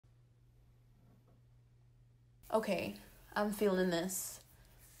Okay, I'm feeling this.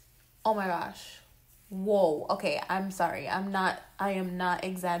 Oh my gosh. Whoa. Okay, I'm sorry. I am not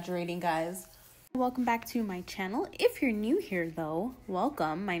exaggerating, guys. Welcome back to my channel. If you're new here though,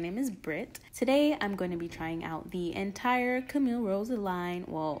 welcome. My name is Britt. Today I'm going to be trying out the entire Camille Rose line.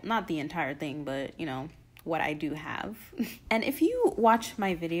 Well, not the entire thing, but you know, what I do have. And if you watch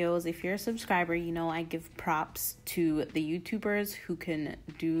my videos, if you're a subscriber, you know I give props to the YouTubers who can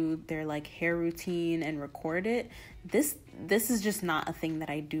do their like hair routine and record it. This is just not a thing that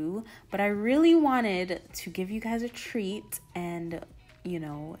I do, but I really wanted to give you guys a treat and you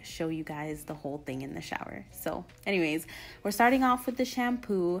know, show you guys the whole thing in the shower. So anyways, we're starting off with the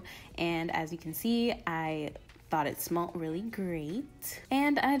shampoo, and as you can see, I thought it smelled really great,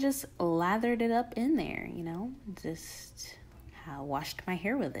 and I just lathered it up in there, you know, just washed my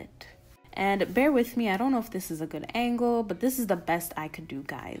hair with it. And bear with me, I don't know if this is a good angle, but this is the best I could do,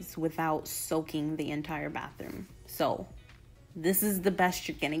 guys, without soaking the entire bathroom. So this is the best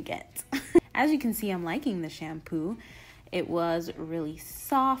you're gonna get. As you can see, I'm liking the shampoo. It was really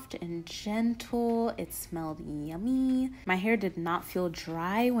soft and gentle. It smelled yummy. My hair did not feel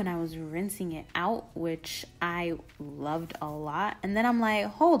dry when I was rinsing it out, which I loved a lot. And then I'm like,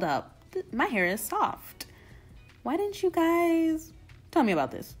 hold up, my hair is soft. Why didn't you guys tell me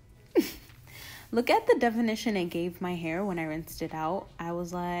about this? Look at the definition it gave my hair when I rinsed it out. I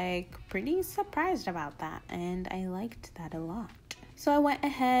was like pretty surprised about that, and I liked that a lot. So I went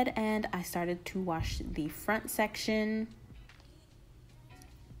ahead and I started to wash the front section.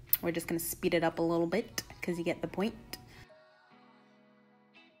 We're just gonna speed it up a little bit because you get the point.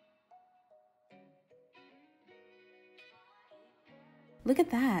 Look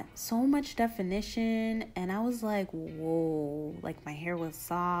at that, so much definition, and I was like, whoa, like my hair was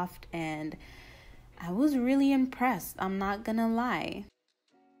soft and I was really impressed, I'm not gonna lie.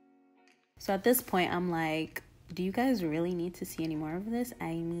 So at this point, I'm like, do you guys really need to see any more of this?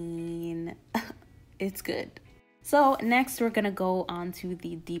 I mean, it's good. So next we're gonna go on to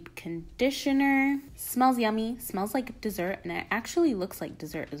the deep conditioner. Smells yummy, smells like dessert, and it actually looks like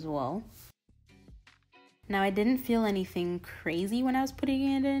dessert as well. Now I didn't feel anything crazy when I was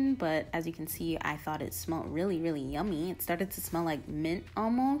putting it in, but as you can see, I thought it smelled really, really yummy. It started to smell like mint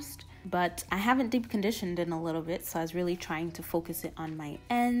almost. But I haven't deep conditioned in a little bit, so I was really trying to focus it on my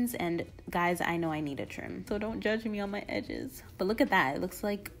ends. And guys, I know I need a trim, so don't judge me on my edges. But look at that, it looks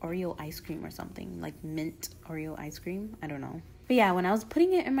like Oreo ice cream or something, like mint Oreo ice cream, I don't know. But yeah, when I was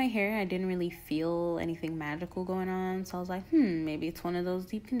putting it in my hair, I didn't really feel anything magical going on, so I was like, maybe it's one of those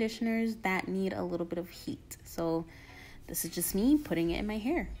deep conditioners that need a little bit of heat. So this is just me putting it in my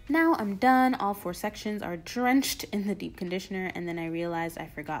hair. Now I'm done. All 4 sections are drenched in the deep conditioner, and then I realized I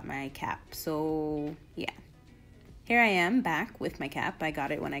forgot my cap. So yeah, here I am back with my cap. I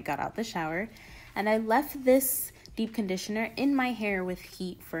got it when I got out the shower, and I left this deep conditioner in my hair with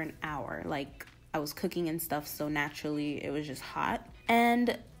heat for an hour. Like I was cooking and stuff, so naturally it was just hot.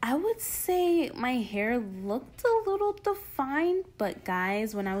 And I would say my hair looked a little defined, but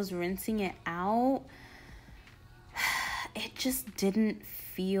guys, when I was rinsing it out, it just didn't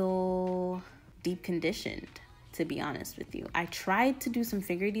feel deep conditioned, to be honest with you. I tried to do some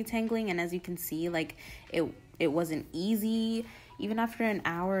finger detangling, and as you can see, like it wasn't easy. Even after an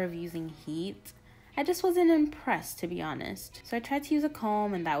hour of using heat, I just wasn't impressed, to be honest. So I tried to use a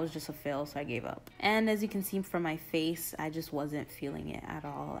comb, and that was just a fail, so I gave up. And as you can see from my face, I just wasn't feeling it at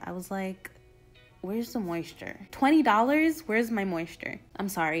all. I was like, where's the moisture? $20? Where's my moisture? I'm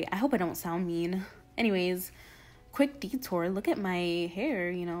sorry, I hope I don't sound mean. Anyways, quick detour, look at my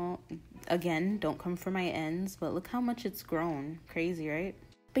hair, you know, again, don't come for my ends, but look how much it's grown. Crazy, right?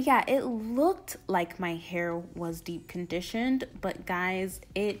 But yeah, it looked like my hair was deep conditioned, but guys,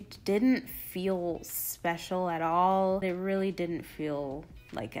 it didn't feel special at all. It really didn't feel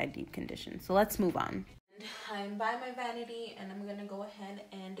like I deep conditioned. So let's move on. I'm by my vanity, and I'm gonna go ahead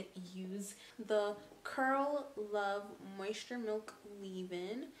and use the Curl Love Moisture Milk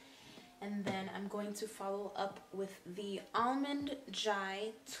Leave-In. And then I'm going to follow up with the Almond Jai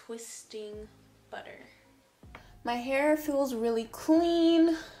Twisting Butter. My hair feels really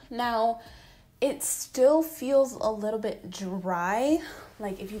clean. Now, it still feels a little bit dry.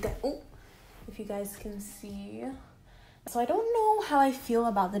 Like if you guys can see. So I don't know how I feel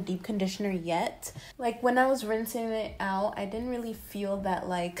about the deep conditioner yet. Like when I was rinsing it out, I didn't really feel that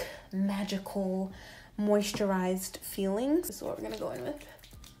like magical moisturized feeling. This is what we're gonna go in with.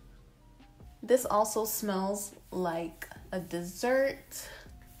 This also smells like a dessert,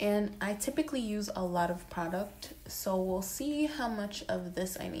 and I typically use a lot of product, so we'll see how much of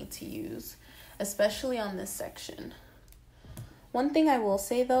this I need to use, especially on this section. One thing I will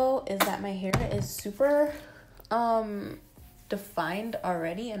say though is that my hair is super defined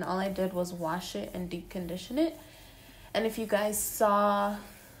already, and all I did was wash it and deep condition it. And if you guys saw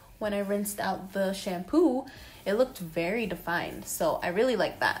when I rinsed out the shampoo, it looked very defined. So I really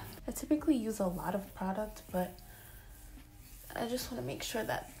like that. I typically use a lot of product, but I just want to make sure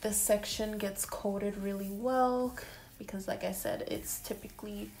that this section gets coated really well, because like I said, it's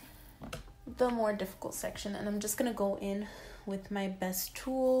typically the more difficult section. And I'm just going to go in with my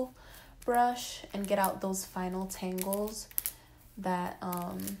Bestool brush and get out those final tangles that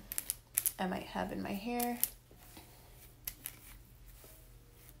I might have in my hair.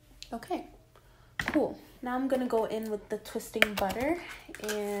 Okay, cool. Now I'm gonna go in with the twisting butter,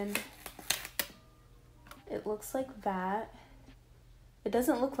 and it looks like that. It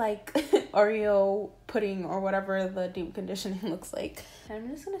doesn't look like Oreo pudding or whatever the deep conditioning looks like. And I'm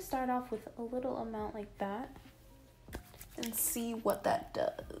just gonna start off with a little amount like that and see what that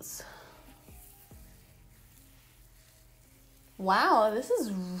does. Wow, this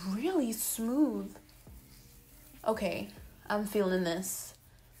is really smooth. Okay, I'm feeling this.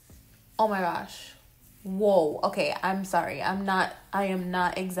 Oh my gosh. Whoa. Okay, I'm sorry. I am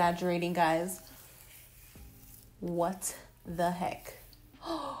not exaggerating, guys. What the heck?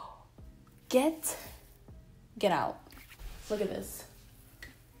 Get out. Look at this.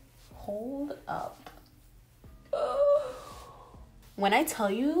 Hold up. When I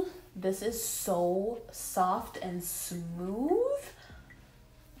tell you this is so soft and smooth,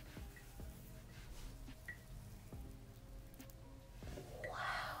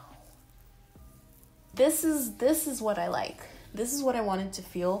 This is what I like. This is what I wanted to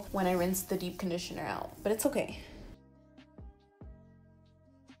feel when I rinsed the deep conditioner out, but it's okay.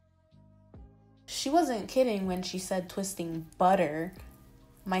 She wasn't kidding when she said twisting butter.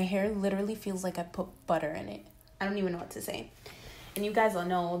 My hair literally feels like I put butter in it. I don't even know what to say. And you guys all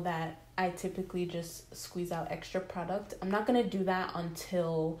know that I typically just squeeze out extra product. I'm not gonna do that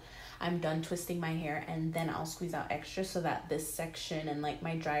until I'm done twisting my hair, and then I'll squeeze out extra so that this section and like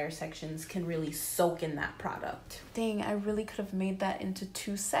my drier sections can really soak in that product. Dang, I really could have made that into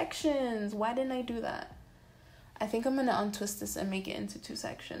 2 sections. Why didn't I do that? I think I'm gonna untwist this and make it into 2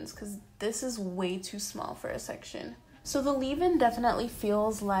 sections, because this is way too small for a section. So the leave-in definitely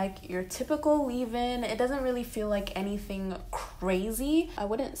feels like your typical leave-in. It doesn't really feel like anything crazy. I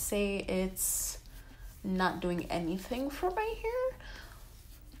wouldn't say it's not doing anything for my hair,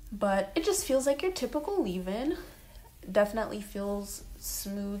 but it just feels like your typical leave-in. Definitely feels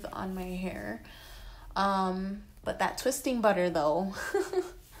smooth on my hair. But that twisting butter though,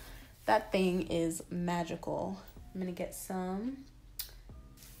 that thing is magical. I'm gonna get some.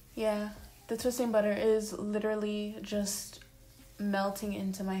 Yeah, the twisting butter is literally just melting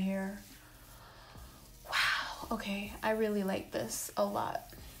into my hair. Wow, okay, I really like this a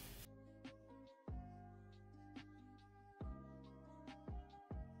lot.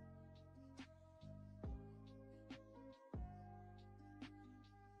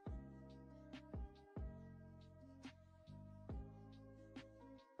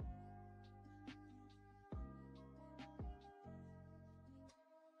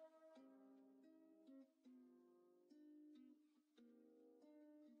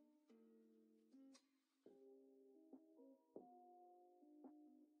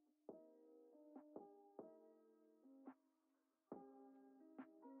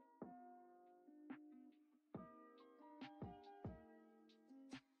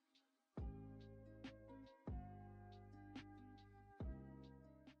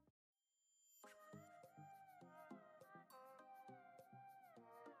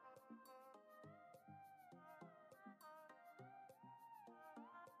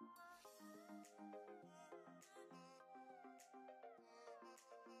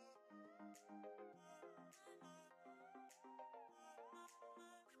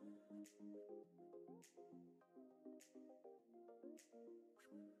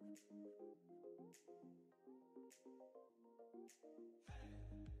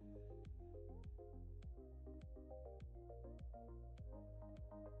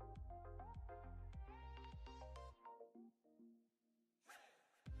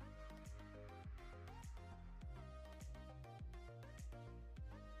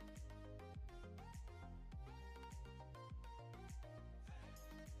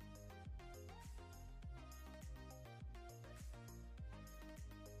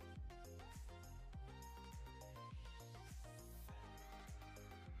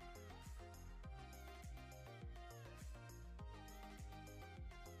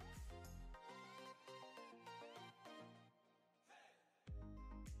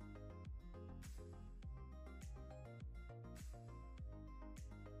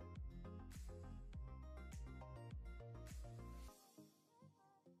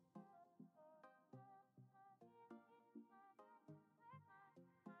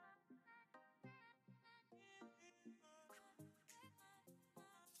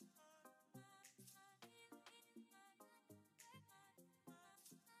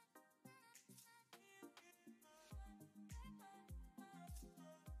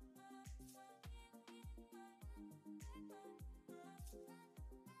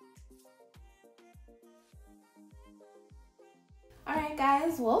 Alright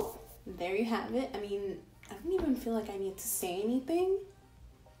guys, well, there you have it. I mean, I don't even feel like I need to say anything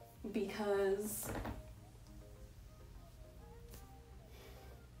because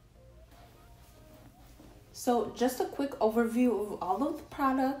so just a quick overview of all of the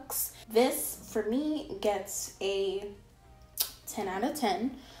products. This for me gets a 10 out of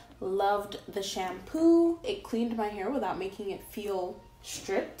 10. Loved the shampoo. It cleaned my hair without making it feel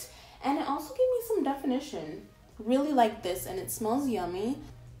stripped, and it also gave me some definition. Really like this, and it smells yummy.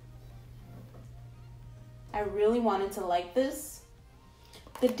 I really wanted to like this.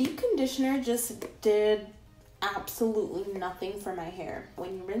 The deep conditioner just did absolutely nothing for my hair.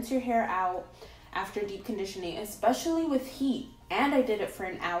 When you rinse your hair out after deep conditioning, especially with heat, and I did it for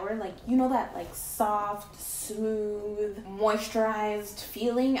an hour, like, you know that like soft, smooth, moisturized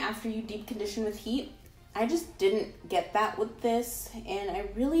feeling after you deep condition with heat? I just didn't get that with this, and I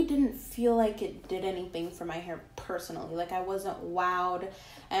really didn't feel like it did anything for my hair personally. Like, I wasn't wowed,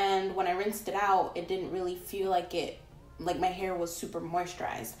 and when I rinsed it out, it didn't really feel like my hair was super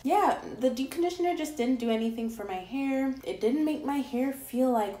moisturized. Yeah, the deep conditioner just didn't do anything for my hair. It didn't make my hair feel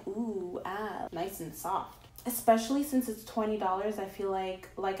like, ooh, nice and soft. Especially since it's $20, I feel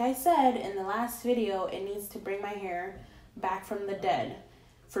like I said in the last video, it needs to bring my hair back from the dead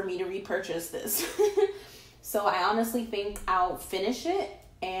for me to repurchase this. So I honestly think I'll finish it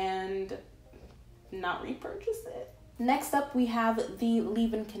and not repurchase it. Next up, we have the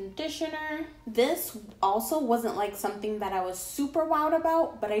leave-in conditioner. This also wasn't like something that I was super wowed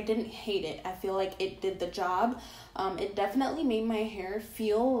about, but I didn't hate it. I feel like it did the job. It definitely made my hair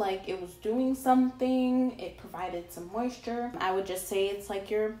feel like it was doing something. It provided some moisture. I would just say it's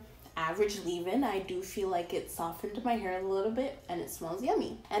like your average leave-in. I do feel like it softened my hair a little bit, and it smells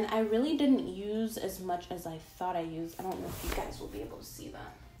yummy. And I really didn't use as much as I thought I used. I don't know if you guys will be able to see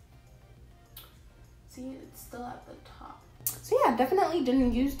that. See, it's still at the top. So yeah, definitely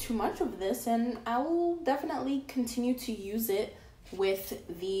didn't use too much of this, and I will definitely continue to use it with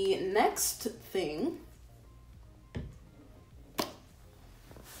the next thing.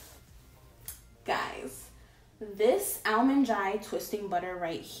 Guys, this Almond twisting butter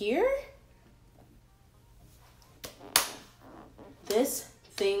right here, this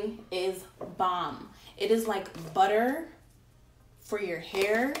thing is bomb. It is like butter for your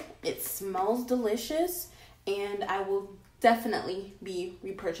hair. It smells delicious, and I will definitely be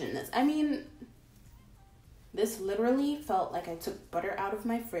repurchasing this. I mean, this literally felt like I took butter out of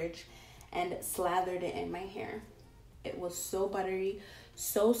my fridge and slathered it in my hair. It was so buttery,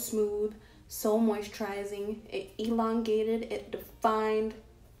 so smooth, so moisturizing. It elongated, it defined.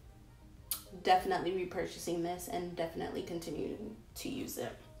 Definitely repurchasing this and definitely continuing to use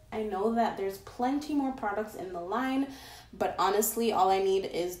it. I know that there's plenty more products in the line, but honestly, all I need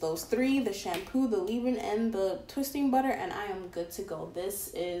is those three: the shampoo, the leave-in, and the twisting butter, and I am good to go.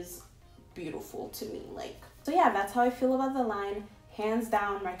 This is beautiful to me. So yeah, that's how I feel about the line. Hands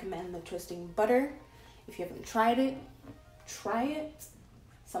down, recommend the twisting butter. If you haven't tried it, try it.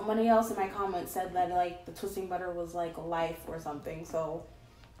 Somebody else in my comments said that like the twisting butter was like life or something, so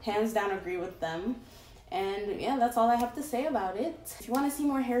hands down agree with them. And yeah, that's all I have to say about it. If you want to see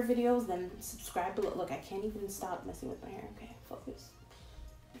more hair videos, then subscribe below. Look, I can't even stop messing with my hair. Okay, focus.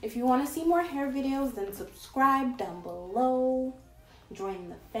 If you want to see more hair videos, then subscribe down below. Join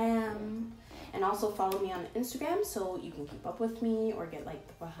the fam. And also follow me on Instagram so you can keep up with me or get like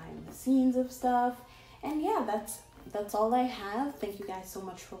the behind the scenes of stuff. And yeah, that's all I have. Thank you guys so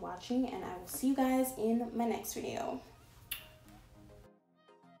much for watching, and I will see you guys in my next video.